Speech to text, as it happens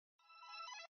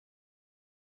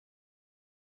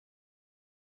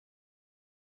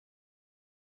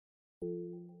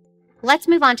Let's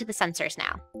move on to the sensors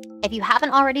now. If you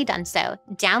haven't already done so,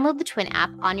 download the Twin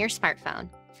app on your smartphone.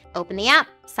 Open the app,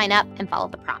 sign up, and follow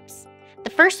the prompts.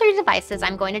 The first 3 devices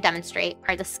I'm going to demonstrate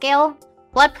are the scale,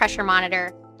 blood pressure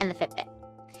monitor, and the Fitbit.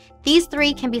 These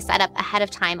 3 can be set up ahead of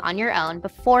time on your own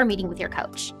before meeting with your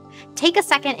coach. Take a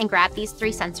second and grab these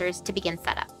 3 sensors to begin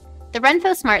setup. The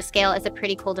Renpho Smart Scale is a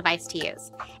pretty cool device to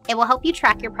use. It will help you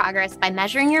track your progress by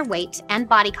measuring your weight and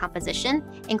body composition,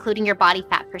 including your body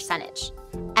fat percentage.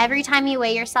 Every time you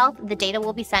weigh yourself, the data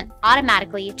will be sent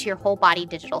automatically to your whole body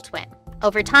digital twin.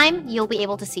 Over time, you'll be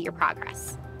able to see your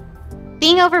progress.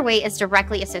 Being overweight is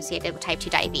directly associated with type 2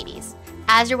 diabetes.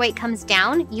 As your weight comes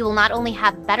down, you will not only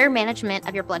have better management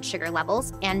of your blood sugar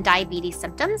levels and diabetes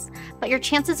symptoms, but your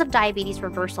chances of diabetes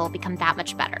reversal become that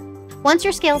much better. Once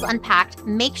your scale is unpacked,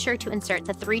 make sure to insert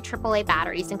the 3 AAA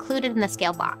batteries included in the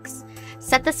scale box.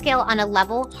 Set the scale on a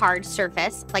level, hard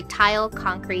surface like tile,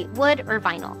 concrete, wood, or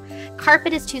vinyl.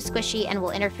 Carpet is too squishy and will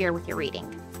interfere with your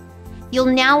reading. You'll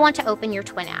now want to open your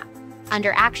Twin app.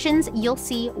 Under Actions, you'll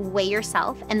see Weigh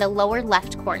Yourself in the lower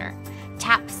left corner.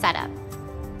 Tap Setup.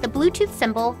 The Bluetooth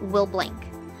symbol will blink.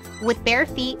 With bare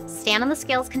feet, stand on the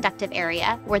scale's conductive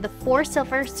area where the 4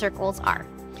 silver circles are.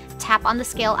 Tap on the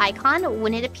scale icon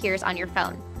when it appears on your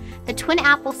phone. The Twin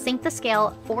app will sync the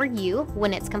scale for you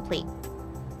when it's complete.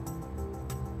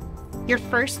 Your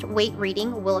first weight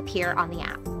reading will appear on the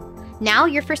app. Now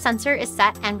your first sensor is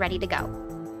set and ready to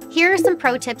go. Here are some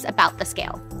pro tips about the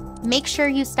scale. Make sure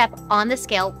you step on the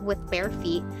scale with bare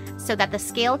feet so that the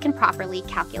scale can properly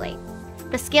calculate.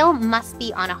 The scale must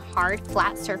be on a hard,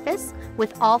 flat surface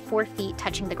with all 4 feet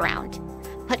touching the ground.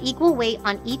 Put equal weight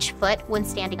on each foot when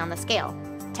standing on the scale.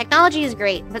 Technology is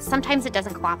great, but sometimes it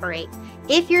doesn't cooperate.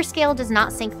 If your scale does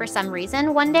not sync for some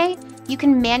reason one day, you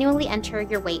can manually enter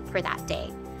your weight for that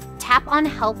day. Tap on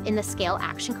Help in the Scale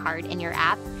action card in your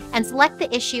app and select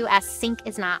the issue as Sync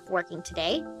is not working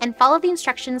today, and follow the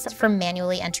instructions for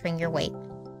manually entering your weight.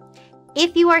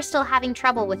 If you are still having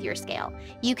trouble with your scale,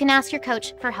 you can ask your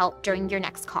coach for help during your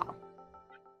next call.